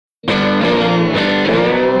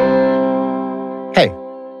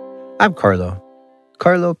I'm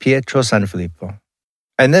Carlo Pietro Sanfilippo,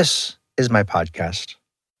 and this is my podcast.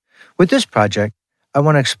 With this project, I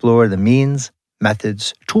want to explore the means,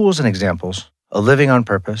 methods, tools, and examples of living on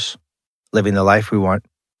purpose, living the life we want,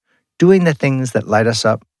 doing the things that light us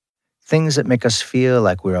up, things that make us feel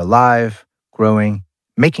like we're alive, growing,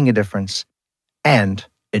 making a difference, and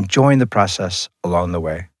enjoying the process along the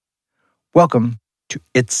way. Welcome to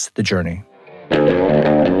It's the Journey.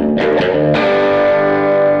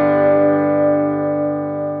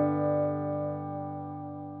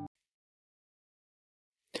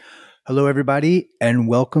 Hello, everybody, and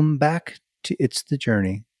welcome back to It's the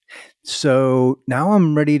Journey. So now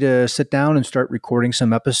I'm ready to sit down and start recording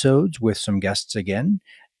some episodes with some guests again.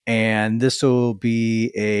 And this will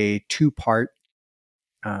be a two-part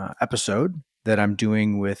episode that I'm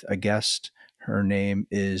doing with a guest. Her name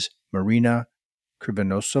is Marina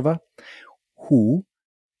Krivonossova, who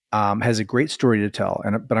has a great story to tell.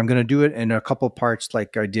 But I'm going to do it in a couple parts,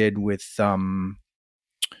 like I did with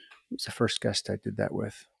who's the first guest I did that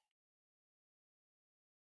with?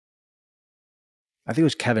 I think it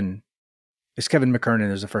was Kevin. It's Kevin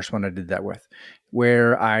McKernan is the first one I did that with,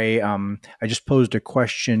 where I just posed a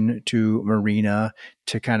question to Marina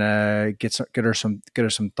to kind of get her some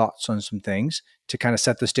thoughts on some things to kind of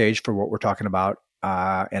set the stage for what we're talking about,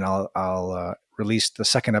 and I'll release the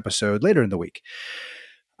second episode later in the week.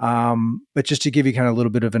 But just to give you kind of a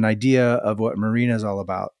little bit of an idea of what Marina is all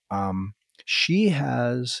about, she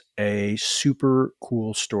has a super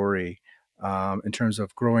cool story in terms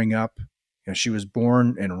of growing up. You know, she was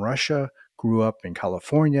born in Russia, grew up in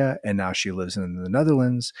California, and now she lives in the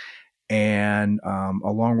Netherlands. And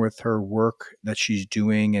along with her work that she's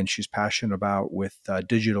doing and she's passionate about with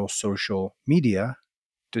digital social media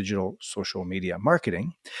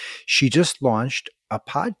marketing, she just launched a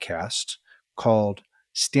podcast called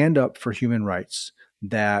Stand Up for Human Rights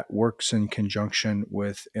that works in conjunction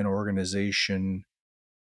with an organization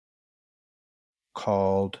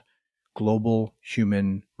called Global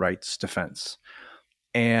Human Rights Defense.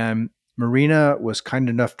 And Marina was kind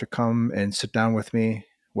enough to come and sit down with me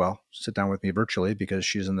virtually because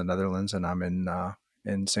she's in the Netherlands and I'm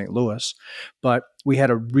in St. Louis. But we had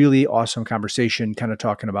a really awesome conversation kind of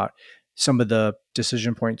talking about some of the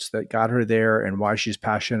decision points that got her there and why she's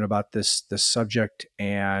passionate about this subject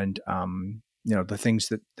and the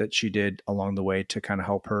things that she did along the way to kind of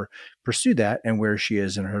help her pursue that and where she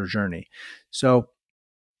is in her journey. So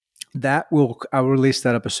I'll release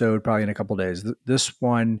that episode probably in a couple of days. This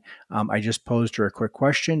one, I just posed her a quick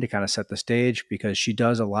question to kind of set the stage because she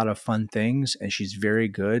does a lot of fun things and she's very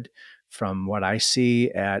good from what I see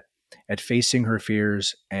at facing her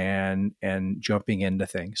fears and jumping into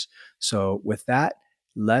things. So with that,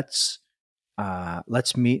 let's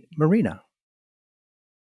meet Marina.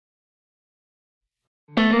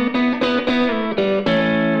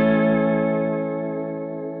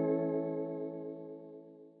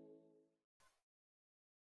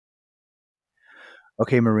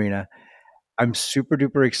 Okay, Marina, I'm super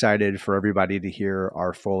duper excited for everybody to hear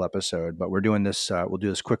our full episode, but we're doing this, we'll do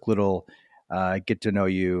this quick little get to know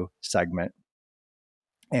you segment.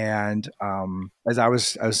 And as I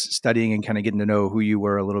was studying and kind of getting to know who you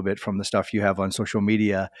were a little bit from the stuff you have on social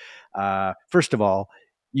media, first of all,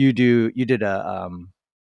 you did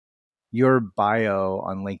your bio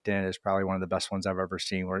on LinkedIn is probably one of the best ones I've ever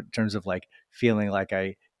seen, where in terms of like feeling like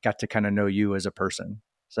I got to kind of know you as a person.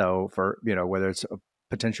 So for, whether it's a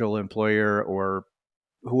potential employer or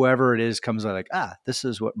whoever it is comes like, this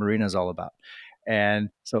is what Marina's all about. And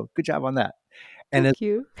so good job on that. And Thank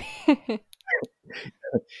you.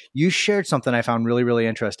 You shared something I found really, really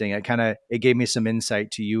interesting. It gave me some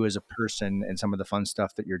insight to you as a person and some of the fun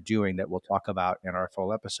stuff that you're doing that we'll talk about in our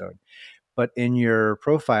full episode. But in your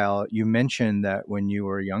profile, you mentioned that when you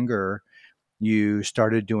were younger, you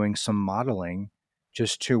started doing some modeling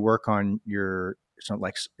just to work on your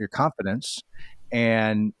confidence.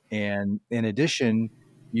 And in addition,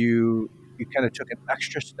 you kind of took an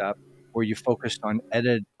extra step where you focused on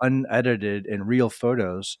unedited and real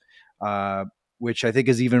photos, which I think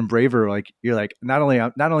is even braver. Like you're like, not only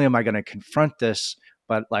am I going to confront this,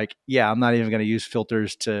 but like, I'm not even going to use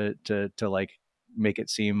filters to like make it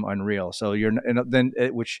seem unreal. So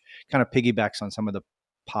which kind of piggybacks on some of the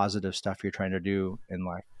positive stuff you're trying to do in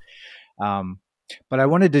life. But I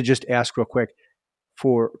wanted to just ask real quick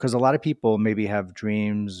because a lot of people maybe have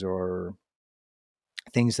dreams or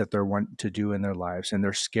things that they're wanting to do in their lives and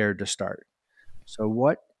they're scared to start. So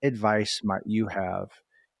what advice might you have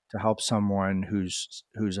to help someone who's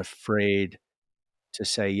afraid to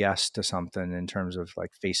say yes to something in terms of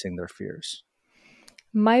like facing their fears?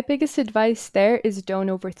 My biggest advice there is don't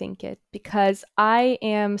overthink it because I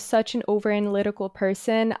am such an over analytical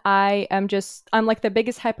person. I'm like the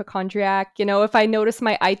biggest hypochondriac. You know, if I notice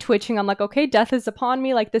my eye twitching, I'm like, okay, death is upon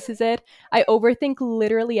me. Like, this is it. I overthink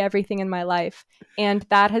literally everything in my life. And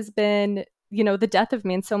that has been, the death of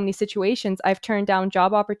me in so many situations. I've turned down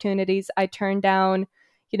job opportunities. I turned down,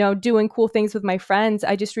 doing cool things with my friends.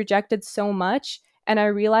 I just rejected so much. And I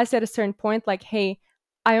realized at a certain point, like, hey,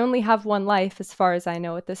 I only have one life as far as I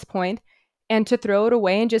know at this point, and to throw it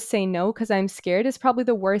away and just say no because I'm scared is probably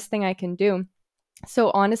the worst thing I can do.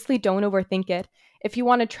 So honestly, don't overthink it. If you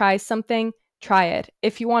want to try something, try it.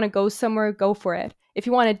 If you want to go somewhere, go for it. If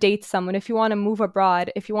you want to date someone, if you want to move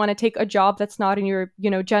abroad, if you want to take a job that's not in your,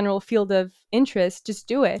 general field of interest, just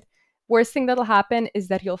do it. Worst thing that'll happen is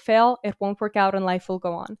that you'll fail, it won't work out, and life will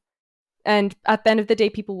go on. And at the end of the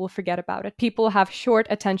day, people will forget about it. People have short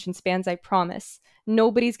attention spans, I promise.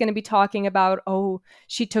 Nobody's going to be talking about, oh,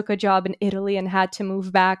 she took a job in Italy and had to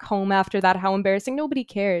move back home after that. How embarrassing. Nobody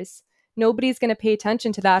cares. Nobody's going to pay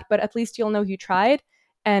attention to that, but at least you'll know you tried.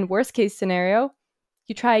 And worst case scenario,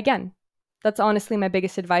 you try again. That's honestly my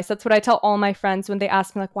biggest advice. That's what I tell all my friends when they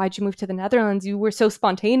ask me, like, why'd you move to the Netherlands? You were so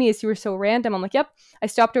spontaneous. You were so random. I'm like, yep, I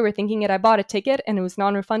stopped overthinking it. I bought a ticket and it was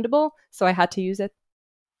non refundable. So I had to use it.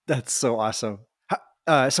 That's so awesome.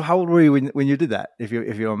 So how old were you when you did that? If you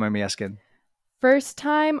don't mind me asking. First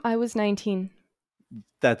time I was 19.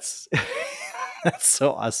 That's that's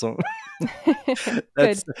so awesome. Good.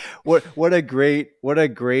 That's what a great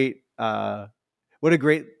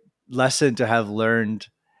lesson to have learned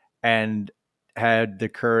and had the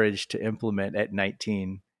courage to implement at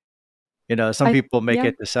 19. Some people make Yeah,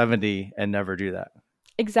 it to 70 and never do that.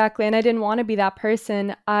 exactly. And I didn't want to be that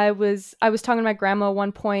person. I was talking to my grandma at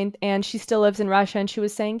one point and she still lives in Russia and she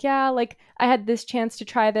was saying, "Yeah, like I had this chance to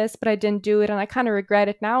try this, but I didn't do it and I kind of regret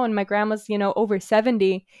it now." And my grandma's, over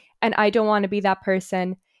 70 and I don't want to be that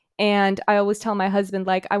person. And I always tell my husband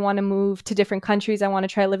like I want to move to different countries. I want to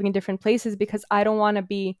try living in different places because I don't want to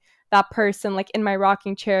be that person like in my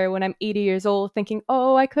rocking chair when I'm 80 years old thinking,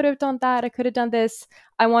 "Oh, I could have done that. I could have done this."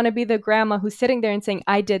 I want to be the grandma who's sitting there and saying,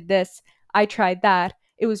 "I did this. I tried that.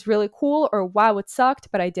 It was really cool," or "Wow, it sucked,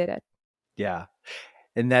 but I did it." Yeah.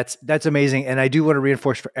 And that's amazing. And I do want to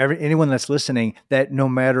reinforce for anyone that's listening that no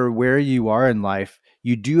matter where you are in life,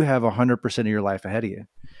 you do have 100% of your life ahead of you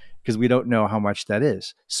because we don't know how much that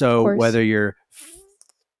is. Of So course. whether you're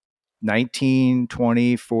 19,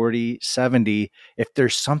 20, 40, 70, if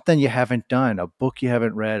there's something you haven't done, a book you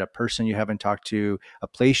haven't read, a person you haven't talked to, a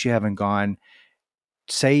place you haven't gone,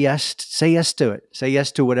 say yes to it. Say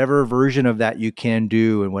yes to whatever version of that you can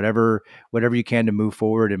do and whatever you can to move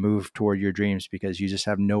forward and move toward your dreams because you just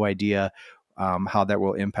have no idea how that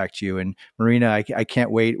will impact you. And Marina, I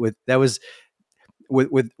can't wait with that was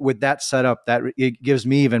with that setup that it gives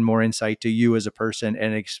me even more insight to you as a person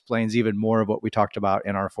and explains even more of what we talked about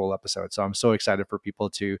in our full episode. So I'm so excited for people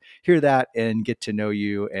to hear that and get to know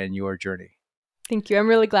you and your journey. Thank you. I'm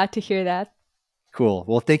really glad to hear that. Cool.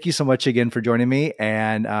 Well, thank you so much again for joining me,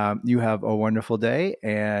 and you have a wonderful day.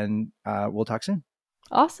 And we'll talk soon.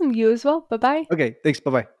 Awesome. You as well. Bye bye. Okay. Thanks.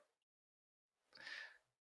 Bye bye.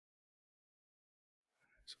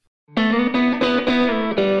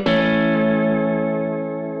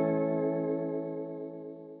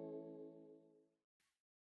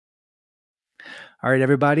 All right,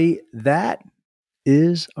 everybody. That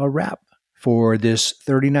is a wrap for this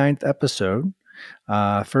 39th episode.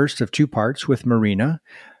 First of two parts with Marina.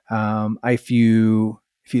 If you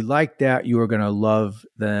like that, you are going to love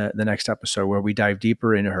the next episode where we dive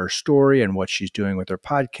deeper into her story and what she's doing with her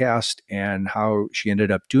podcast and how she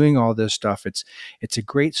ended up doing all this stuff. It's a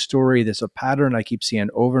great story. There's a pattern I keep seeing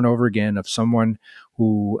over and over again of someone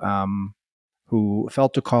who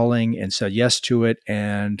felt a calling and said yes to it,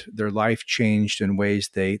 and their life changed in ways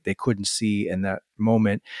they couldn't see in that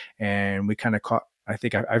moment. And we kind of caught. I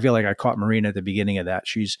feel like I caught Marina at the beginning of that.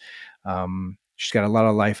 She's got a lot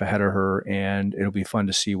of life ahead of her, and it'll be fun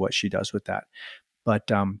to see what she does with that. But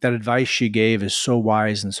that advice she gave is so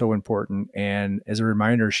wise and so important. And as a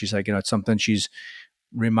reminder, she's like, it's something she's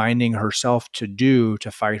reminding herself to do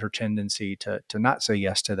to fight her tendency to not say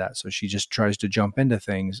yes to that. So she just tries to jump into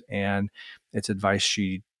things, and it's advice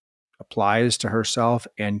she applies to herself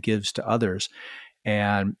and gives to others.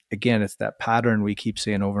 And again, it's that pattern we keep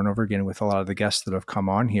seeing over and over again with a lot of the guests that have come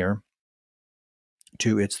on here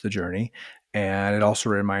to It's the Journey. And it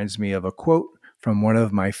also reminds me of a quote from one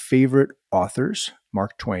of my favorite authors,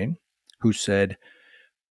 Mark Twain, who said,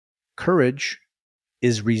 "Courage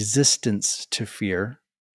is resistance to fear,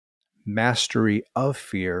 mastery of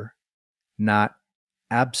fear, not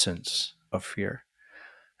absence of fear."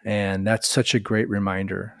 And that's such a great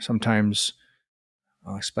reminder. Sometimes,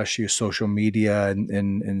 especially with social media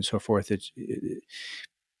and so forth,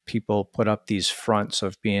 people put up these fronts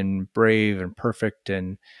of being brave and perfect,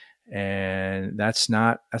 and that's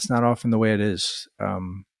not often the way it is.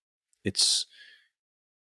 It's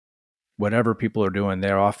whatever people are doing,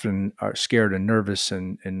 they're often are scared and nervous,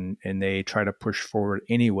 and they try to push forward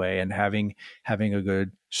anyway. And having a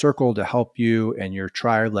good circle to help you and your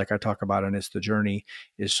tribe, like I talk about in It's the Journey,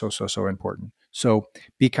 is so important. So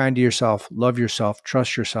be kind to yourself, love yourself,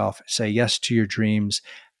 trust yourself, say yes to your dreams,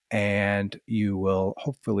 and you will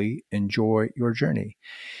hopefully enjoy your journey.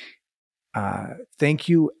 Thank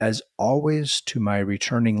you, as always, to my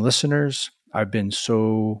returning listeners. I've been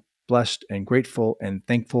so blessed and grateful and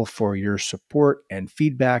thankful for your support and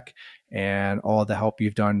feedback and all the help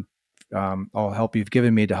you've done, all the help you've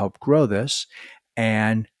given me to help grow this.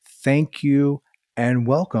 And thank you and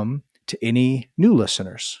welcome to any new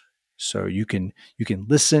listeners. So you can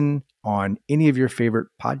listen on any of your favorite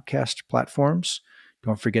podcast platforms.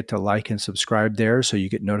 Don't forget to like and subscribe there so you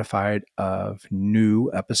get notified of new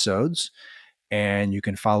episodes. And you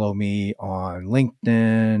can follow me on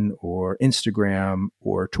LinkedIn or Instagram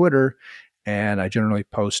or Twitter. And I generally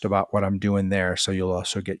post about what I'm doing there. So you'll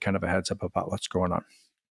also get kind of a heads up about what's going on.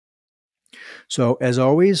 So, as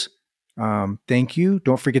always, thank you.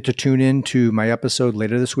 Don't forget to tune in to my episode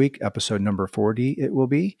later this week, episode number 40, it will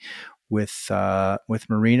be, with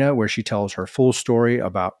Marina, where she tells her full story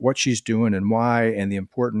about what she's doing and why, and the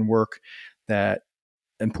important work and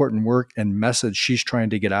message she's trying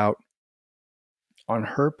to get out on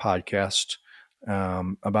her podcast,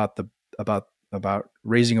 about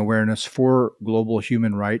raising awareness for global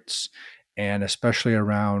human rights, and especially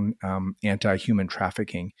around anti-human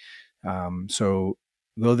trafficking. So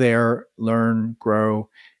go there, learn, grow,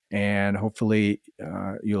 and hopefully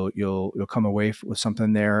you'll come away with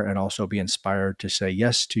something there, and also be inspired to say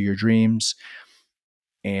yes to your dreams,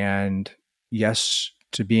 and yes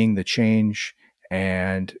to being the change,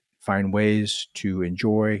 and find ways to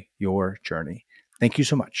enjoy your journey. Thank you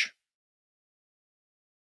so much.